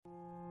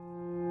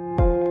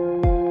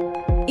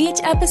Each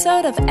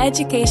episode of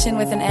Education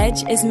with an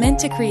Edge is meant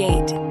to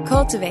create,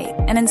 cultivate,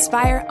 and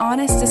inspire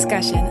honest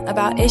discussion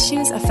about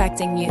issues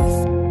affecting youth.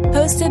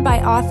 Hosted by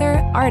author,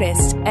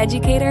 artist,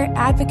 educator,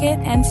 advocate,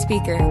 and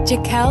speaker,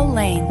 Jaquel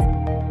Lane.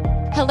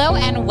 Hello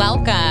and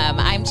welcome.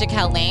 I'm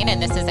Jaquel Lane,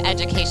 and this is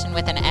Education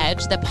with an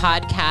Edge, the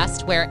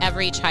podcast where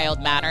every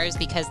child matters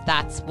because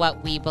that's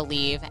what we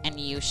believe, and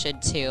you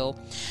should too.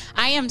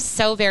 I am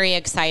so very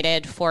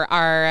excited for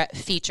our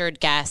featured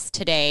guest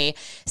today.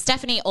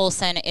 Stephanie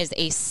Olson is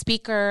a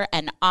speaker,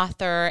 an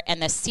author, and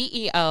the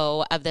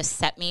CEO of the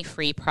Set Me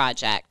Free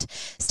Project.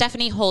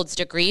 Stephanie holds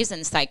degrees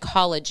in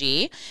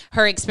psychology.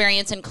 Her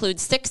experience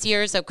includes 6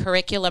 years of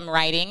curriculum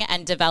writing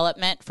and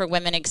development for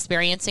women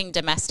experiencing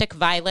domestic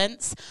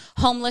violence,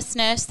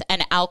 homelessness,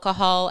 and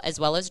alcohol, as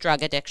well as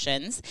drug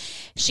addictions.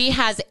 She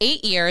has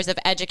 8 years of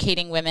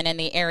educating women in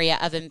the area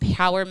of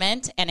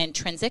empowerment and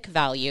intrinsic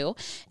value,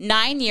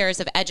 9 years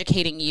of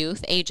educating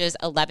youth ages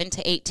 11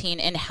 to 18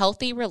 in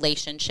healthy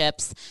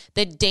relationships,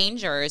 the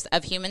dangers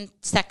of human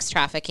sex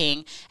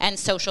trafficking, and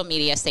social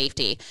media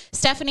safety.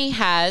 Stephanie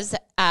has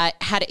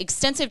had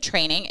extensive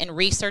training in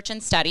research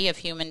and study of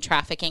human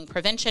trafficking,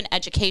 prevention,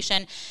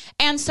 education,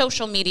 and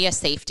social media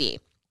safety.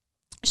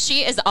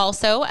 She is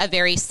also a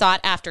very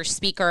sought-after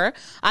speaker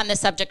on the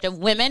subject of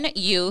women,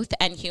 youth,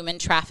 and human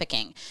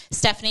trafficking.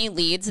 Stephanie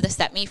leads the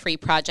Set Me Free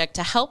Project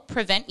to help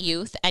prevent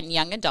youth and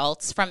young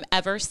adults from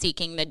ever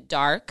seeking the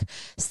dark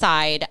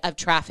side of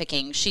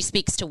trafficking. She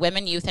speaks to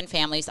women, youth, and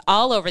families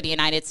all over the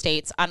United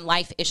States on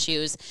life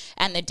issues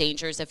and the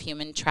dangers of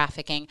human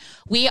trafficking.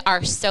 We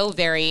are so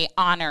very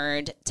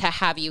honored to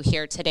have you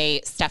here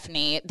today,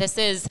 Stephanie. This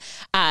is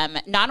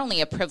not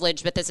only a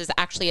privilege, but this is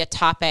actually a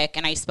topic,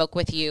 and I spoke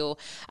with you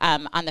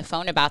on the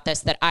phone about this,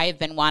 that I've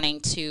been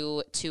wanting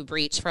to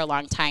breach for a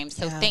long time.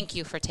 So Thank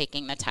you for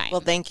taking the time.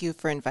 Well, thank you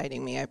for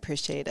inviting me. I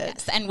appreciate it.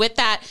 Yes. And with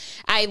that,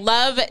 I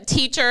love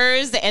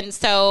teachers. And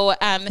so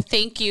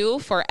thank you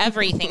for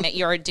everything that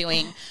you're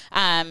doing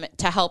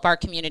to help our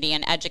community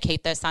and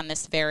educate this on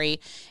this very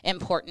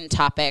important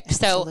topic.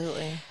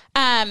 Absolutely.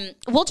 So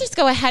we'll just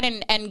go ahead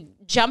and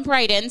jump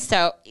right in.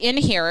 So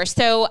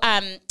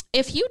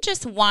if you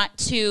just want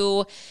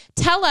to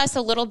tell us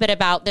a little bit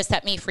about the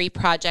Set Me Free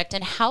Project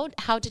and how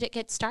did it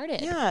get started?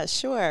 Yeah,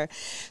 sure.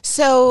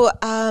 So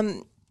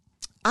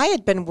I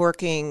had been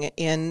working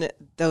in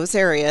those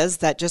areas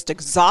that just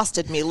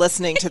exhausted me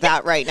listening to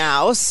that right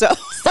now. So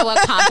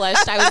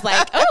accomplished. I was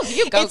like, oh,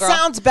 you go, girl. It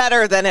sounds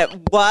better than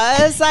it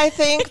was, I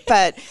think.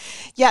 But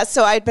yeah,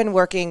 so I'd been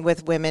working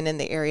with women in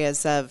the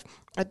areas of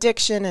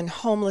addiction and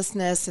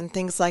homelessness and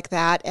things like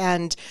that.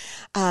 And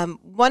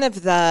one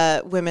of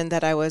the women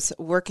that I was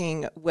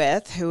working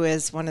with, who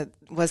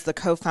was the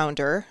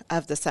co-founder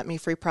of the Set Me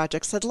Free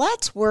Project, said,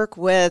 let's work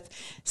with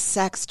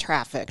sex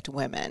trafficked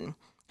women,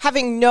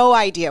 having no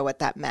idea what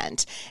that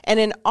meant. And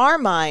in our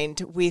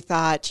mind, we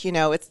thought,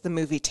 it's the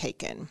movie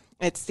Taken.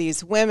 It's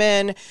these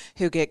women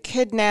who get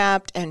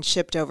kidnapped and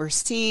shipped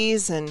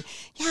overseas. And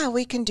yeah,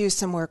 we can do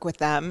some work with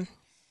them.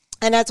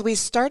 And as we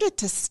started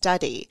to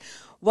study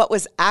what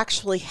was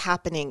actually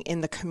happening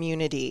in the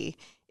community,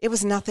 it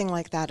was nothing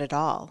like that at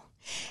all.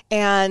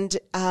 And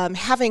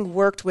having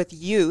worked with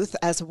youth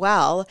as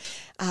well,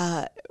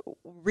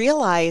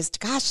 realized,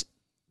 gosh,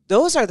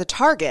 those are the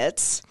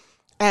targets,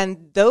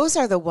 and those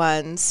are the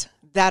ones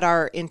that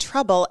are in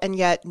trouble, and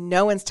yet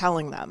no one's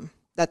telling them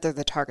that they're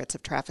the targets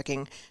of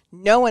trafficking.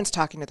 No one's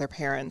talking to their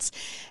parents.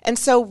 And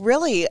so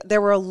really, there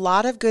were a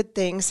lot of good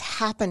things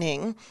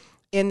happening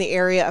in the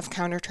area of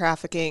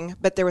counter-trafficking,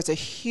 but there was a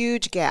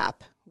huge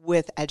gap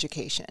with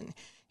education,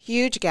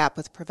 huge gap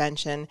with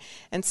prevention.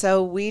 And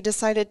so we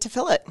decided to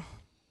fill it.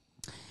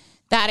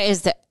 That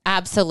is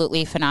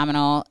absolutely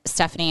phenomenal,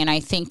 Stephanie. And I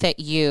think that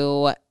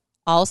you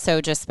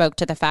also just spoke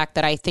to the fact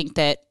that I think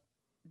that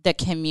the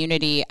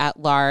community at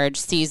large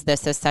sees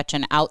this as such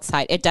an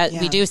outside. It does. Yeah.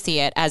 We do see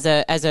it as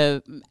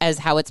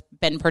how it's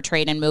been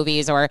portrayed in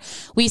movies, or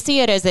we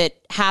see it as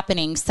it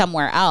happening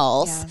somewhere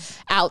else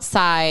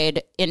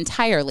outside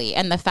entirely.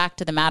 And the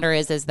fact of the matter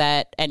is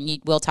that,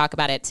 and we'll talk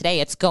about it today,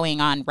 it's going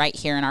on right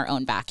here in our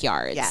own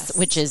backyards,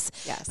 which is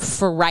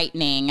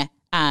frightening.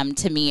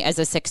 To me as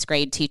a sixth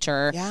grade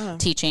teacher,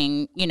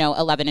 teaching,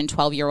 11 and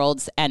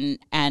 12-year-olds and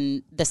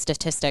the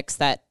statistics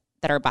that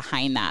are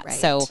behind that. Right.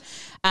 So,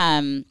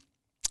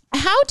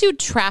 how do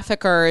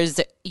traffickers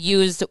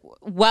use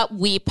what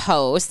we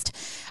post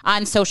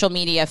on social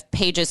media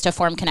pages to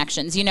form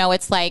connections?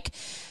 It's like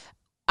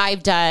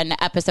I've done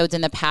episodes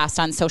in the past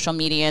on social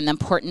media and the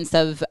importance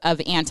of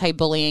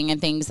anti-bullying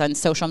and things on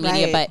social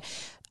media, but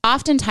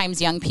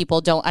oftentimes young people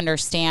don't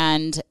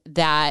understand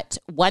that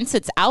once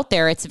it's out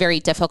there, it's very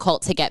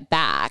difficult to get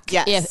back,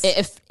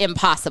 if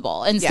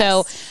impossible. And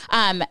so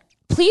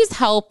please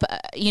help,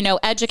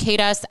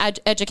 educate us,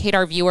 educate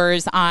our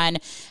viewers on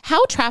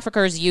how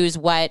traffickers use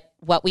what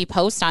we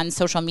post on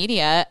social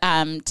media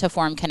to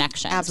form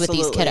connections with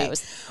these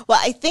kiddos. Well,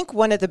 I think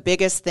one of the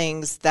biggest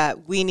things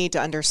that we need to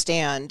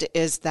understand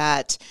is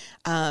that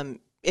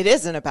it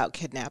isn't about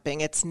kidnapping.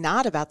 It's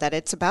not about that.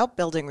 It's about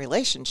building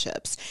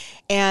relationships.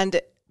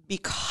 And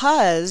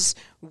because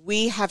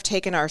we have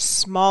taken our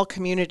small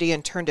community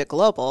and turned it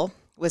global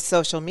with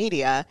social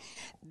media,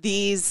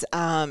 these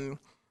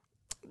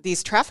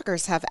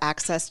traffickers have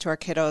access to our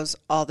kiddos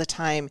all the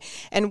time.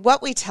 And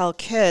what we tell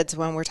kids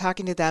when we're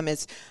talking to them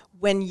is,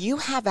 when you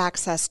have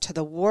access to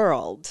the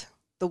world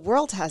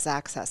has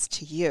access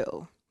to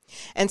you.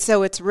 And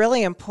so it's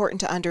really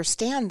important to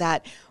understand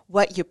that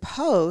what you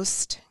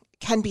post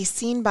can be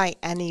seen by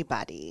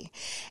anybody.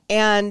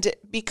 And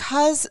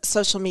because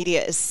social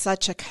media is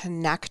such a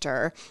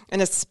connector,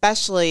 and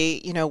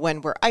especially,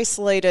 when we're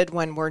isolated,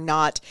 when we're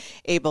not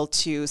able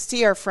to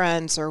see our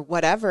friends or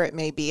whatever it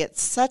may be,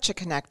 it's such a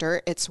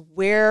connector. It's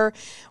where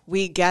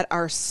we get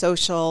our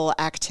social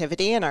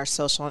activity and our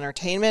social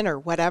entertainment or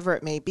whatever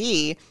it may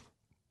be.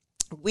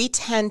 We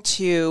tend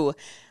to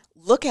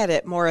look at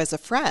it more as a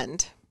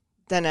friend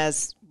than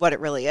as what it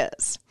really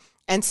is.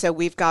 And so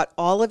we've got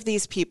all of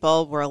these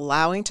people we're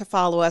allowing to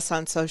follow us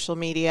on social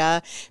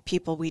media,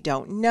 people we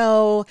don't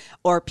know,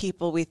 or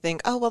people we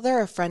think, oh, well,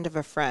 they're a friend of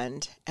a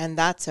friend, and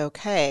that's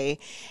okay.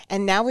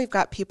 And now we've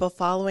got people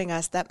following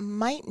us that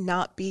might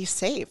not be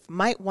safe,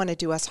 might want to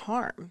do us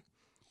harm.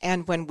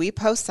 And when we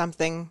post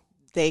something,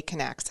 they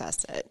can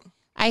access it.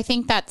 I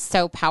think that's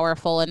so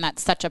powerful, and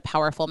that's such a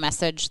powerful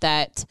message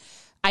that,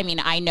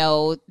 I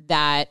know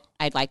that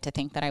I'd like to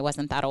think that I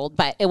wasn't that old,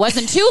 but it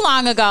wasn't too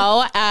long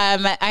ago.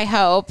 I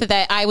hope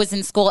that I was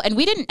in school and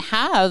we didn't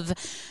have,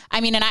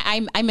 and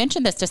I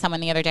mentioned this to someone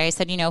the other day. I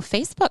said,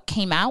 Facebook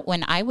came out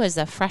when I was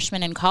a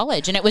freshman in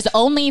college, and it was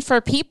only for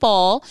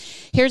people.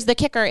 Here's the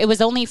kicker. It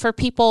was only for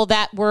people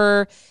that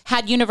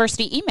had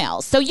university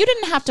emails. So you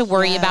didn't have to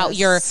worry about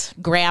your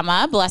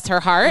grandma, bless her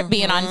heart,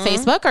 being on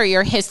Facebook, or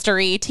your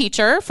history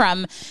teacher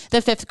from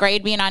the 5th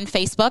grade being on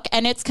Facebook.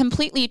 And it's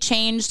completely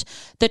changed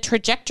the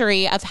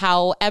trajectory of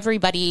how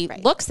everybody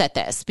looks at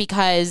this,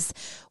 because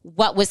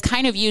what was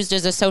kind of used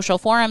as a social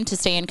forum to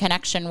stay in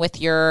connection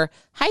with your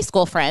high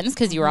school friends,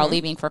 because you were all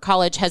leaving for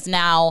college, has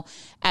now,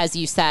 as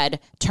you said,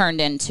 turned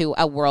into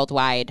a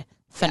worldwide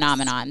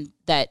phenomenon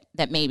that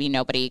maybe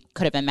nobody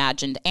could have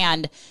imagined.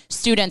 And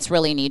students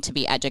really need to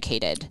be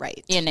educated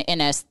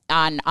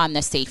on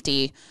the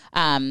safety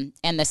and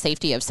the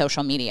safety of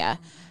social media.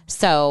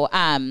 So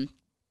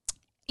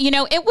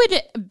it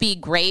would be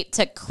great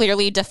to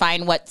clearly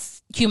define what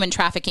human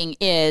trafficking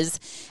is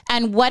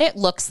and what it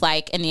looks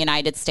like in the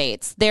United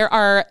States. There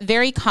are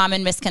very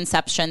common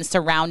misconceptions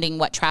surrounding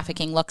what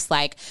trafficking looks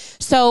like.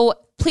 So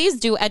please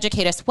do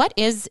educate us. What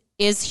is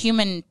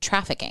human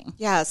trafficking?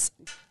 Yes.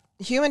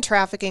 Human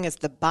trafficking is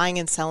the buying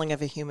and selling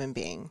of a human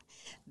being.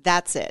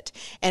 That's it.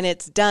 And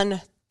it's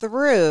done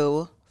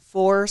through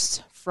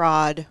force,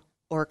 fraud,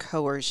 or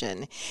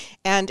coercion.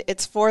 And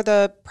it's for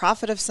the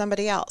profit of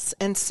somebody else.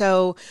 And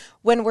so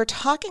when we're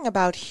talking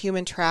about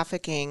human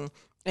trafficking,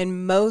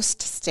 in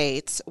most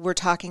states, we're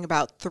talking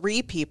about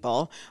 3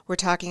 people. We're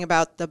talking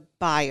about the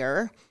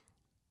buyer,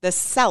 the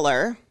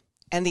seller,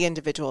 and the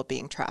individual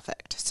being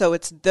trafficked. So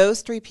it's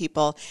those 3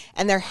 people,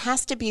 and there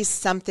has to be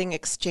something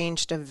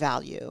exchanged of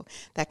value.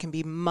 That can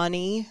be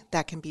money,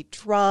 that can be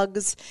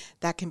drugs,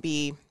 that can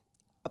be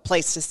a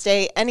place to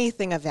stay,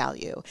 anything of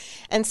value.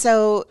 And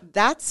so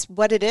that's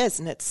what it is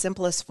in its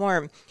simplest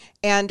form.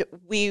 And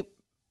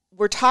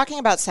we're talking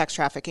about sex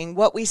trafficking.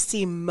 What we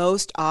see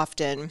most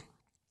often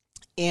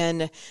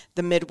in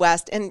the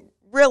Midwest, and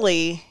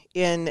really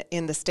in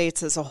the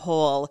states as a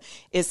whole,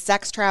 is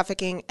sex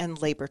trafficking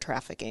and labor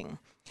trafficking.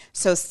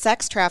 So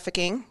sex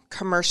trafficking,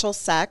 commercial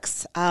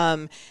sex,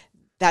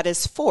 that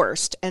is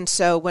forced. And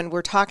so when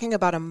we're talking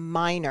about a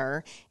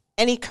minor,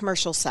 any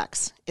commercial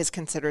sex is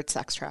considered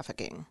sex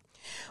trafficking.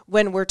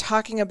 When we're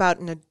talking about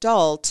an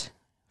adult,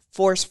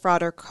 force,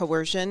 fraud, or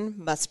coercion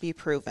must be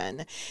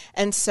proven.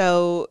 And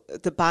so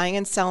the buying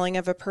and selling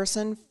of a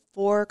person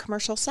for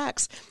commercial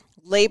sex.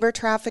 Labor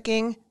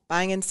trafficking,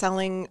 buying and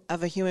selling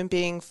of a human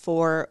being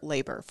for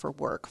labor, for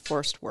work,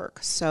 forced work.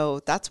 So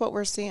that's what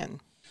we're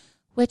seeing.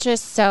 Which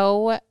is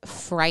so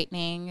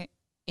frightening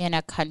in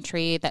a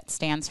country that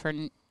stands for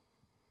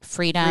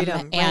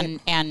freedom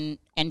and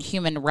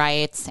human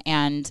rights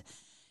and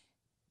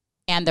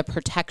the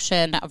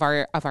protection of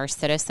our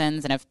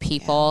citizens and of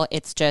people. Yeah.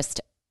 It's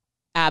just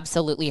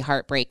absolutely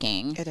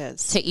heartbreaking. It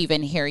is. To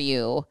even hear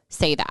you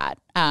say that.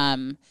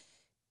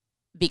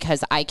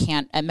 Because I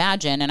can't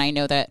imagine, and I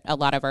know that a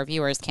lot of our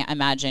viewers can't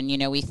imagine,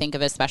 we think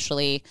of,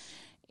 especially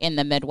in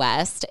the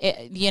Midwest,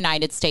 the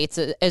United States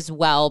as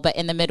well, but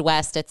in the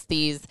Midwest, it's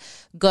these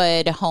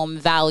good home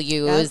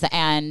values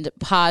and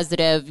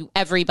positive,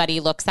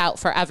 everybody looks out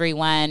for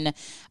everyone.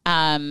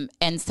 And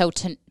so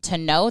to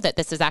know that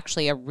this is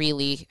actually a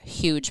really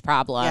huge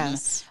problem,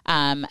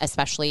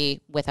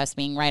 especially with us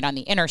being right on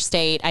the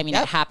interstate. It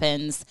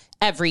happens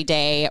every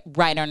day,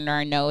 right under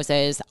our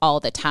noses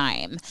all the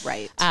time.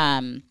 Right.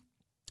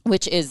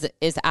 Which is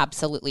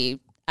absolutely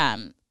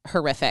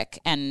horrific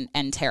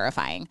and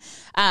terrifying.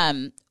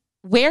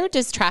 Where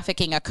does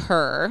trafficking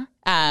occur,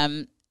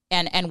 and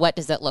what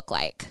does it look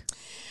like?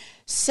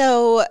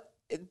 So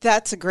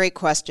that's a great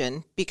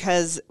question,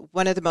 because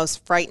one of the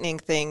most frightening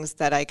things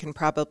that I can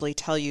probably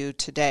tell you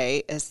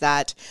today is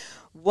that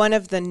one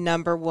of the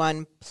number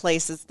one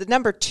places, the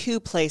number two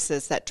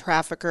places that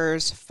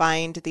traffickers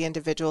find the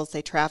individuals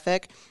they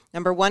traffic.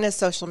 Number one is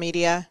social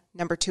media.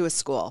 Number two is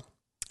school.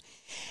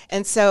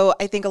 And so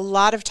I think a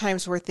lot of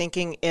times we're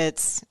thinking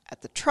it's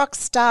at the truck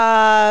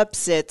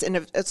stops,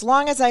 as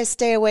long as I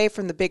stay away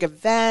from the big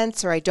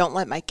events or I don't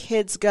let my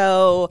kids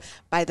go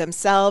by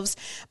themselves.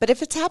 But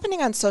if it's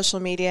happening on social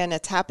media and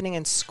it's happening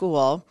in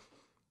school,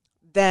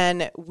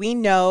 then we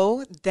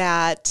know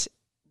that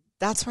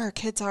that's where our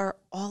kids are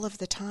all of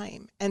the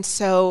time. And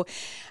so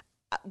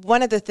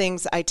one of the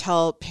things I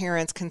tell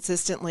parents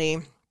consistently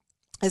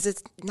is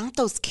it's not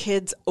those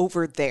kids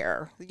over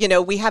there.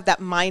 We have that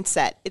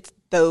mindset. It's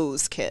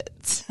those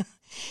kids.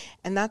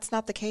 And that's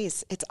not the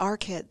case. It's our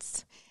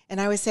kids.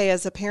 And I always say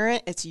as a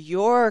parent, it's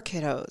your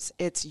kiddos,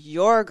 it's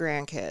your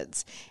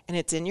grandkids, and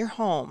it's in your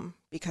home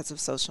because of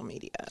social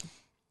media.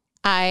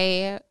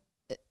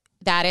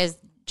 That is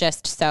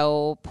just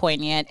so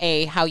poignant,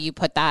 how you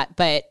put that.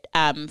 But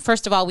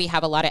first of all, we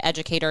have a lot of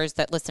educators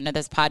that listen to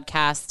this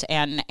podcast,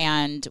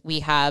 and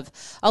we have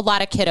a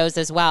lot of kiddos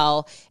as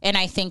well. And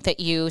I think that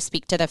you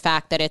speak to the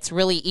fact that it's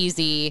really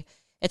easy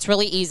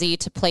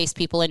to place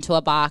people into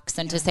a box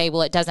and to say,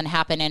 well, it doesn't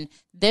happen in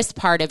this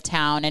part of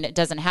town and it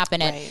doesn't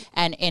happen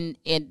in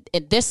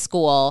this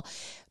school.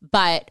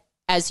 But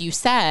as you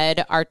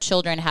said, our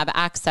children have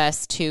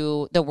access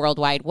to the World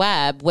Wide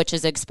Web, which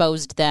has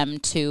exposed them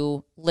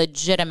to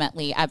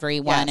legitimately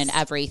everyone and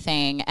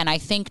everything. And I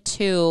think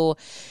too,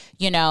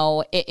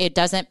 it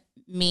doesn't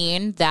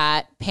mean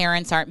that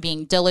parents aren't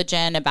being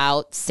diligent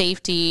about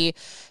safety,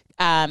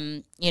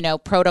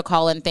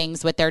 protocol and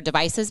things with their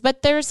devices,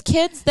 but there's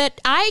kids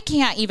that I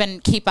can't even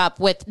keep up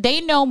with.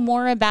 They know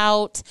more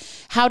about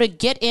how to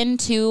get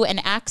into and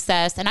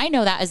access. And I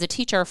know that as a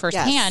teacher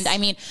firsthand. Yes. I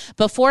mean,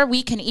 before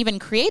we can even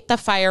create the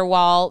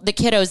firewall, the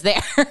kiddos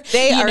there,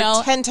 they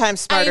are 10 times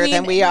smarter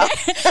than we are.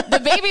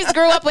 The babies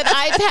grew up with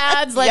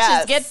iPads. Let's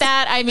just get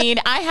that. I mean,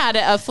 I had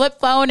a flip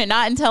phone and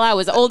not until I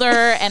was older,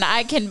 and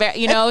I can,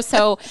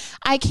 so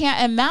I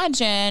can't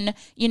imagine,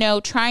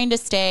 trying to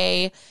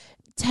stay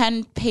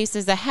 10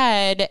 paces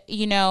ahead,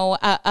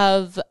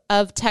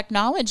 of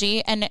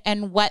technology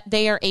and what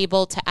they are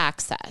able to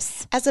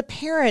access. As a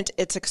parent,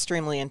 it's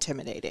extremely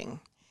intimidating.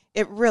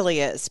 It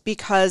really is,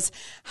 because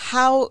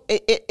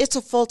it's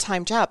a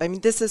full-time job. I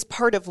mean, this is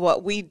part of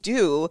what we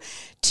do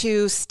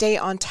to stay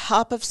on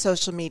top of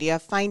social media,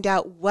 find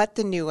out what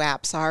the new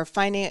apps are,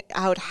 finding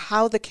out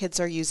how the kids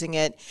are using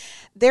it.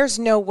 There's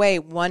no way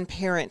one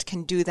parent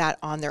can do that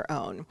on their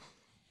own.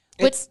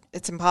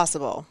 It's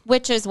impossible.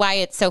 Which is why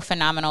it's so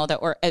phenomenal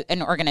that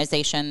an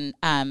organization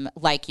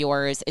like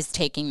yours is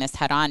taking this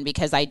head on,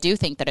 because I do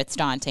think that it's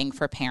daunting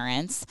for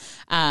parents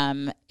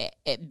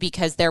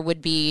because there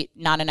would be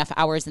not enough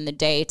hours in the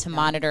day to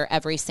monitor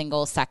every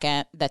single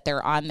second that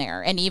they're on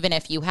there. And even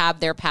if you have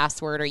their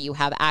password or you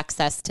have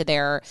access to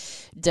their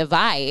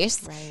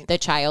device, the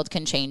child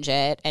can change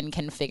it and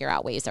can figure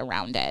out ways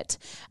around it.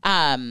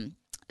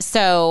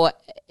 So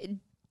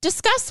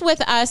discuss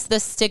with us the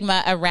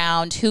stigma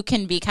around who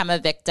can become a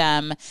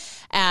victim.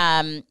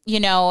 And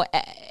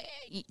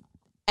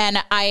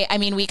I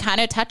mean, we kind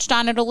of touched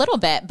on it a little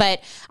bit,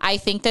 but I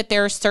think that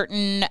there are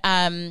certain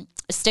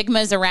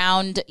stigmas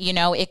around,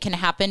 it can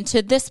happen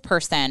to this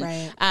person.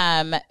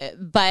 Right.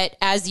 But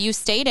as you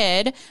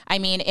stated, I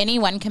mean,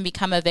 anyone can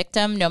become a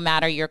victim, no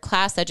matter your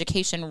class,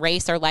 education,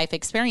 race, or life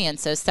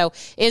experiences. So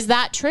is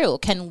that true?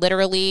 Can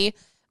literally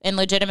and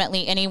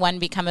legitimately anyone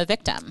become a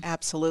victim?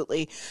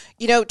 Absolutely.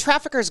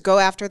 Traffickers go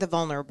after the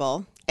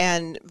vulnerable,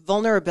 and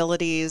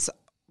vulnerabilities,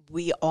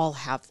 we all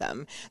have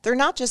them. They're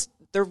not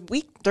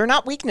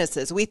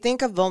weaknesses. We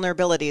think of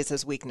vulnerabilities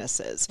as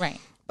weaknesses. Right.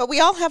 But we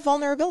all have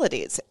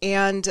vulnerabilities,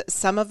 and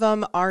some of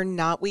them are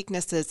not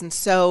weaknesses. And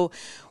so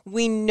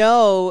we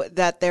know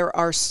that there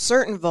are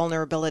certain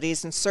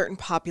vulnerabilities in certain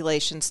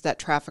populations that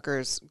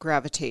traffickers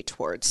gravitate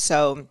towards.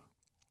 So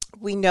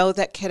we know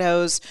that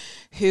kiddos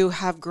who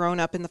have grown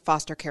up in the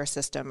foster care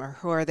system or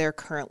who are there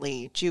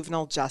currently,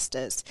 juvenile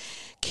justice,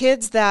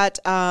 kids that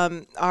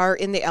are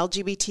in the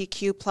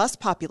LGBTQ plus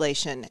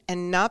population,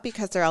 and not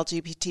because they're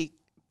LGBT,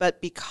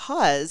 but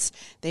because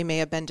they may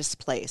have been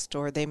displaced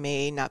or they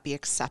may not be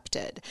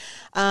accepted.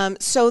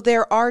 So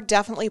there are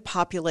definitely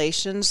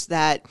populations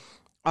that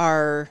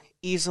are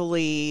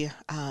easily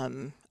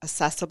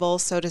accessible,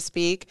 so to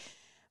speak,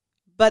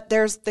 but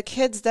there's the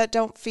kids that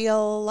don't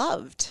feel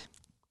loved.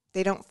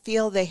 They don't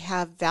feel they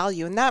have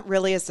value. And that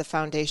really is the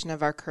foundation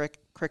of our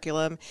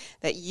curriculum,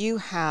 that you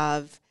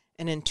have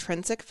an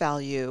intrinsic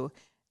value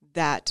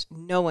that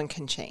no one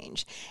can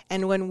change.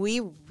 And when we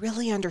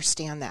really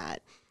understand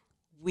that,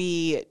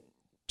 we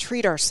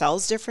treat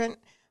ourselves different.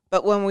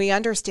 But when we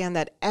understand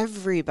that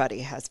everybody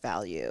has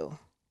value,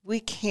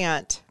 we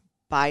can't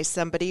buy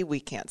somebody, we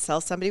can't sell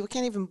somebody, we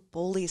can't even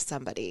bully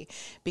somebody,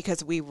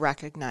 because we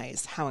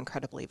recognize how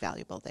incredibly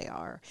valuable they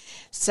are.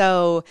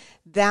 So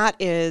that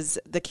is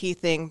the key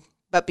thing.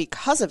 But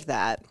because of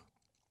that,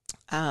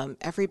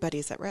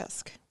 everybody's at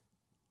risk.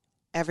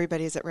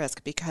 Everybody's at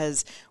risk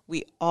because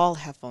we all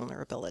have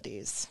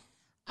vulnerabilities.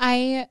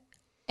 I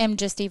am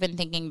just even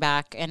thinking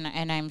back,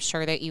 and I'm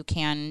sure that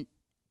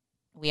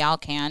we all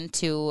can,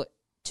 to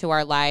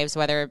our lives,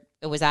 whether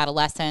it was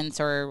adolescence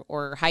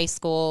or high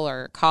school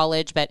or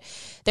college, but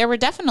there were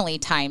definitely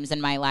times in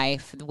my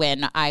life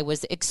when I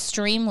was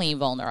extremely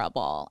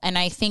vulnerable. And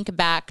I think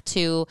back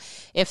to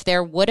if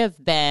there would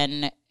have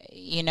been,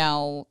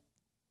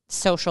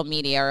 social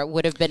media, or it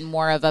would have been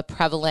more of a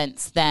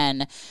prevalence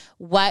then,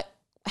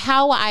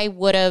 how I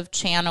would have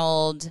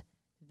channeled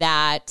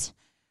that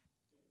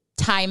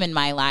time in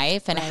my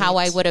life and how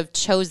I would have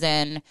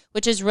chosen,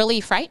 which is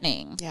really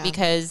frightening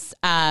because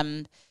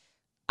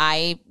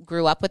I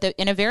grew up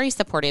in a very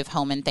supportive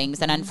home and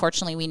things. And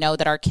unfortunately, we know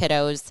that our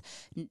kiddos,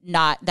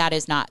 that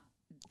is not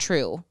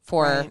true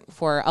for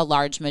a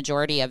large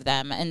majority of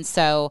them. And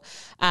so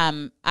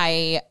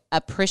I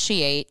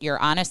appreciate your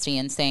honesty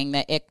in saying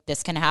that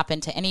this can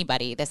happen to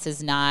anybody. This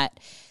is not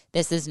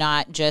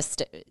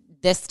just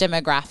this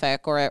demographic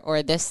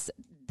or this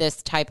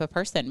type of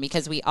person,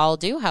 because we all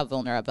do have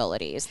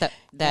vulnerabilities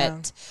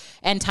that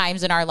and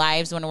times in our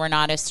lives when we're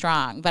not as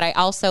strong. But I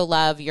also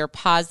love your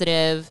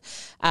positive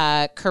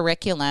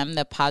curriculum,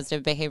 the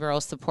positive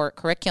behavioral support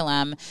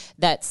curriculum,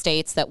 that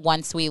states that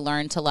once we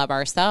learn to love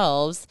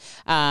ourselves,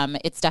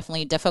 it's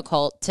definitely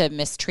difficult to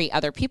mistreat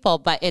other people,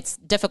 but it's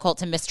difficult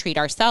to mistreat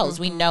ourselves.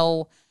 We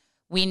know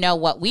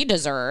what we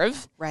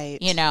deserve, right?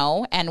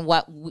 And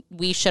what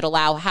we should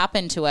allow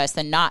happen to us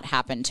and not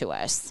happen to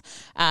us.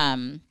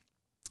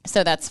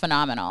 So that's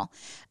phenomenal.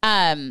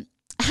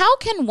 How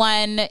can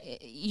one,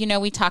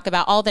 we talk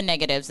about all the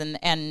negatives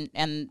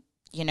and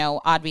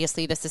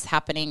obviously this is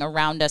happening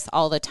around us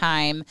all the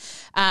time.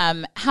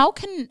 How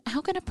can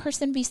a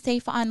person be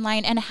safe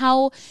online, and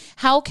how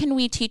can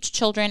we teach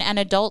children and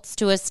adults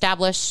to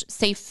establish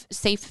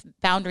safe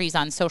boundaries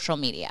on social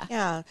media?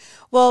 Yeah.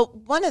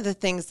 Well, one of the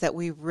things that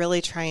we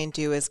really try and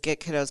do is get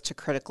kiddos to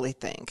critically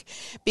think,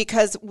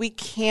 because we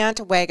can't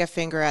wag a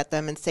finger at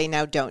them and say,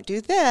 now don't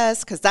do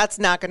this, because that's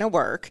not going to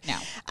work.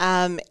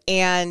 No.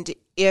 And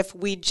if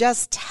we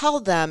just tell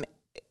them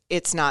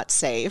it's not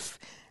safe,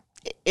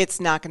 it's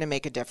not going to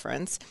make a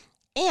difference.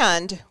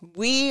 And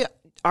we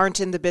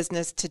aren't in the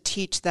business to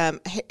teach them,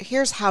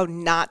 here's how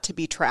not to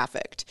be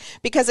trafficked,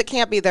 because it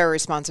can't be their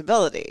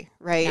responsibility,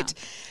 right?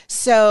 No.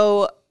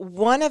 So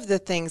one of the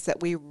things that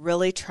we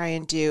really try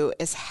and do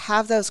is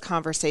have those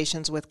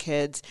conversations with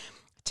kids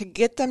to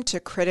get them to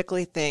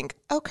critically think,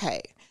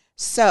 okay,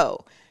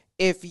 so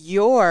if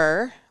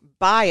your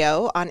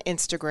bio on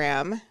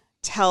Instagram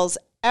tells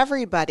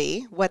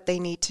everybody what they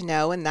need to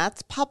know, and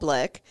that's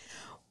public,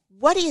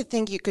 what do you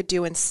think you could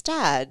do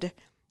instead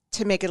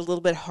to make it a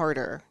little bit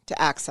harder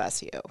to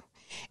access you?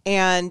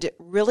 And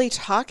really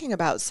talking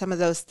about some of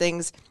those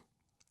things.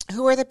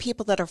 Who are the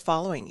people that are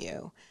following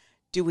you?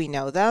 Do we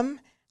know them?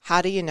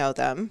 How do you know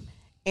them?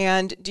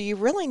 And do you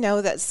really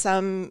know that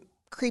some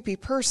creepy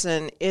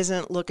person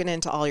isn't looking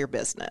into all your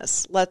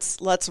business?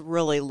 Let's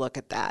really look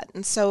at that.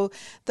 And so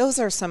those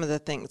are some of the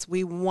things.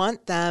 We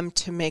want them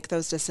to make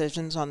those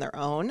decisions on their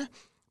own,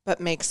 but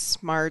make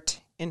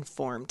smart,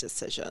 informed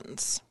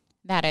decisions.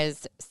 That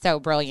is so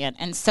brilliant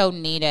and so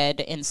needed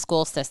in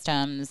school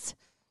systems,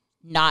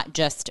 not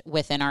just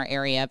within our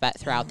area, but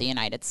throughout the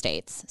United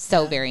States.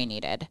 So very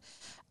needed.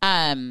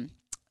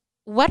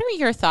 What are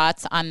your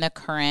thoughts on the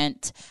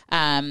current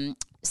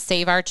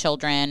Save Our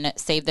Children,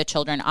 Save the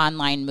Children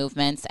online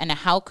movements, and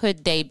how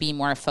could they be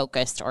more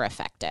focused or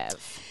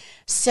effective?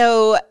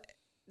 So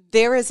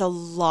there is a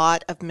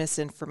lot of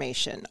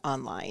misinformation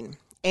online,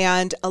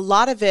 and a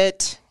lot of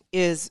it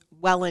is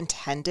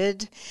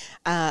well-intended.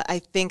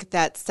 I think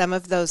that some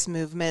of those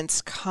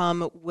movements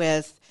come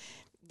with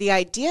the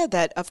idea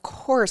that, of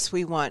course,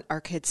 we want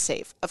our kids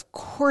safe. Of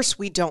course,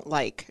 we don't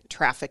like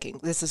trafficking.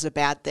 This is a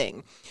bad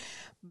thing.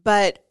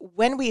 But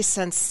when we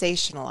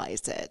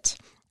sensationalize it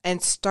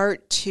and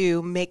start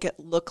to make it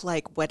look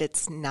like what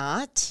it's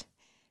not,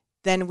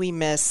 then we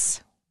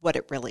miss what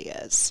it really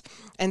is.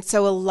 And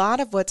so a lot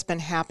of what's been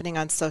happening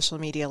on social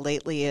media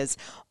lately is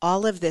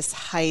all of this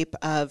hype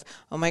of,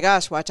 oh my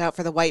gosh, watch out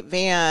for the white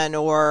van,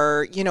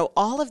 or,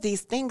 all of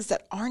these things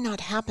that are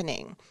not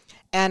happening.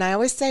 And I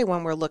always say,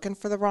 when we're looking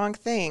for the wrong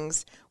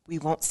things, we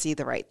won't see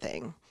the right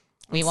thing.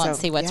 We won't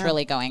see what's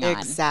really going on.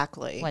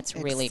 Exactly. What's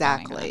really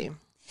going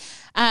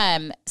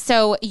on.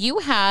 So you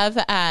have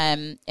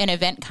an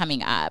event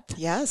coming up.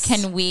 Yes.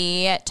 Can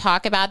we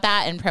talk about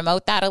that and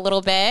promote that a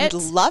little bit? I'd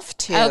love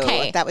to.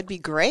 Okay. That would be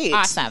great.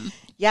 Awesome.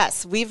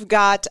 Yes, we've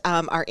got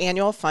our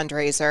annual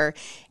fundraiser,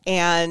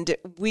 and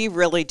we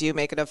really do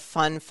make it a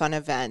fun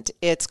event.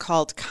 It's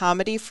called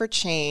Comedy for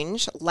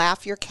Change,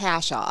 Laugh Your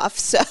Cash Off.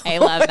 So I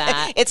love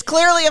that. It's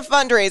clearly a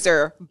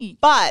fundraiser,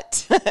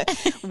 but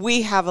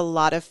we have a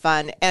lot of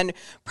fun. And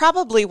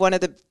probably one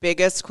of the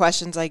biggest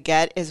questions I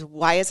get is,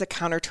 why is a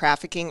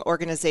counter-trafficking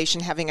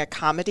organization having a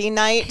comedy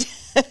night?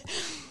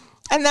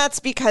 And that's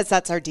because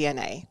that's our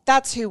DNA.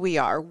 That's who we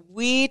are.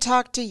 We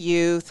talk to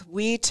youth,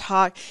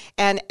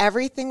 and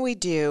everything we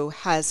do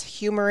has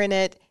humor in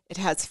it. It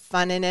has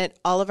fun in it.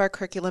 All of our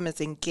curriculum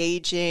is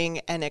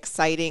engaging and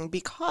exciting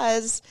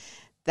because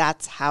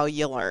that's how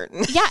you learn.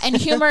 Yeah, and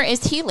humor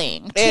is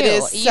healing, too. It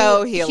is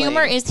so healing.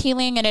 Humor is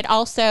healing, and it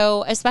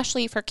also,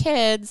 especially for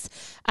kids,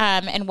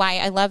 and why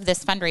I love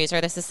this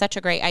fundraiser, this is such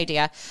a great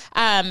idea,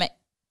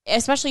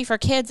 especially for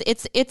kids,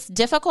 it's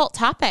difficult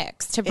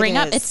topics to bring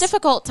up. It's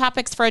difficult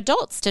topics for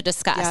adults to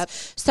discuss. Yep.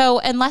 So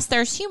unless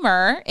there's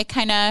humor, it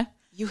kind of...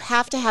 You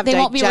have to have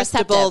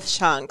digestible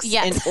chunks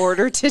in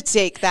order to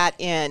take that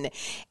in.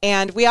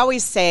 And we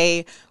always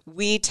say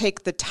we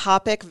take the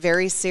topic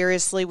very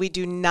seriously. We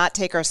do not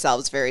take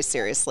ourselves very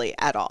seriously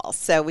at all.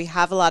 So we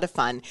have a lot of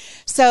fun.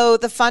 So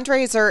the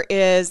fundraiser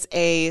is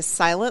a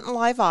silent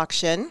live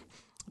auction.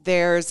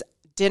 There's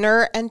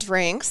dinner and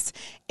drinks,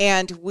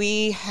 and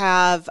we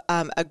have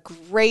a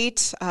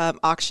great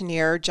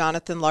auctioneer,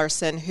 Jonathan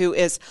Larson, who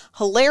is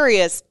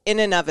hilarious in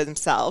and of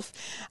himself.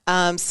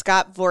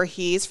 Scott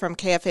Voorhees from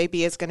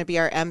KFAB is going to be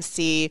our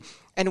MC,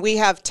 and we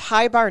have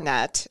Ty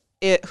Barnett,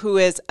 who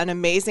is an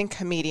amazing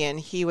comedian.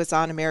 He was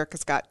on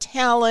America's Got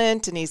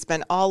Talent, and he's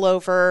been all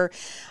over.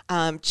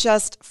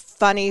 Just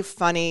funny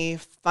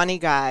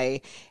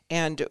guy,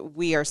 and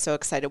we are so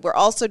excited. We're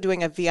also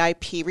doing a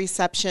VIP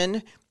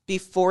reception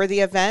before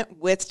the event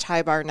with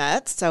Ty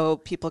Barnett, so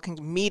people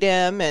can meet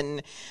him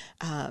and,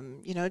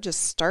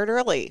 just start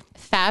early.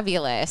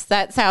 Fabulous.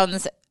 That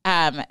sounds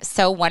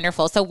so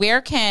wonderful. So where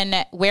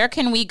can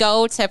we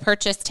go to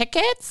purchase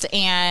tickets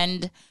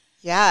and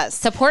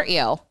support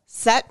you?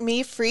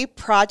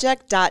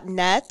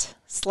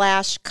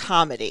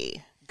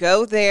 setmefreeproject.net/comedy.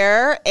 Go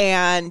there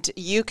and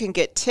you can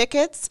get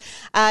tickets.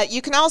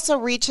 You can also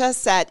reach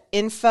us at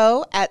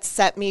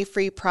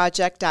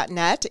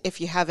info@setmefreeproject.net if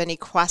you have any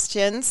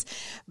questions.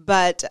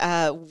 But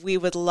we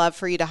would love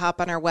for you to hop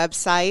on our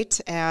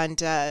website and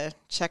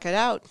check it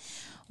out.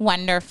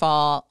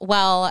 Wonderful.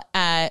 Well,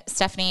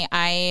 Stephanie,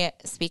 I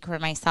speak for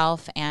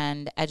myself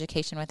and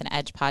Education with an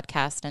Edge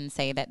podcast and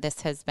say that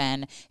this has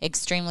been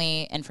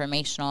extremely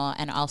informational,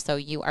 and also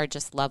you are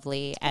just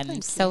lovely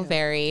and so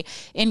very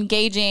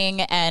engaging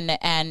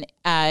and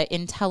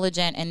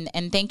intelligent,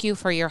 and thank you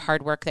for your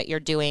hard work that you're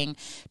doing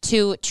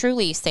to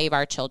truly save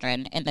our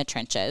children in the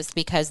trenches,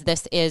 because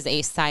this is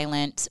a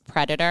silent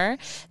predator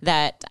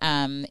that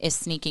is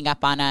sneaking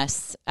up on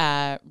us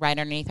right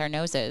underneath our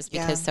noses,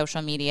 because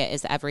social media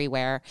is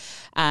everywhere.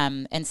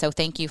 And so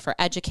thank you for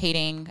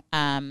educating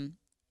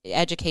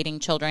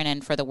children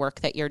and for the work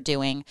that you're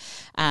doing.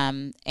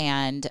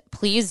 And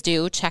please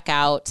do check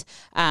out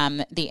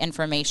the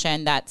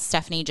information that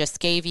Stephanie just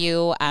gave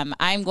you.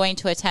 I'm going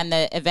to attend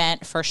the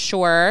event for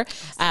sure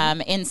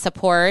in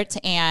support,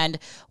 and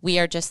we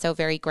are just so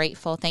very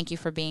grateful. Thank you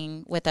for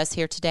being with us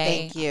here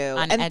today. Thank you.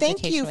 And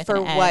thank you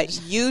for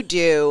what you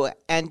do,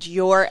 and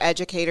your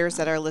educators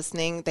that are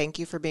listening. Thank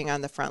you for being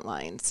on the front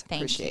lines.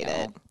 Appreciate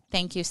it.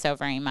 Thank you so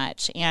very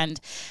much. And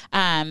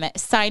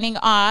signing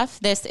off,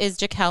 this is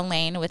Jaquel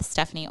Lane with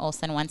Stephanie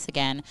Olson once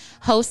again,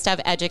 host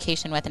of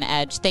Education with an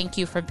Edge. Thank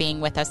you for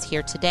being with us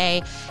here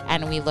today,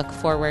 and we look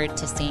forward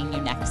to seeing you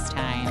next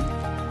time.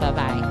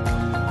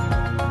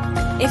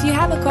 Bye-bye. If you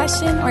have a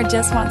question or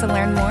just want to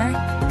learn more,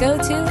 go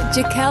to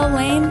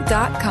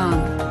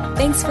JaquelLane.com.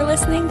 Thanks for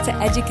listening to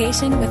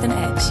Education with an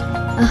Edge,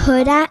 a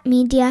Huda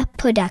Media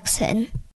production.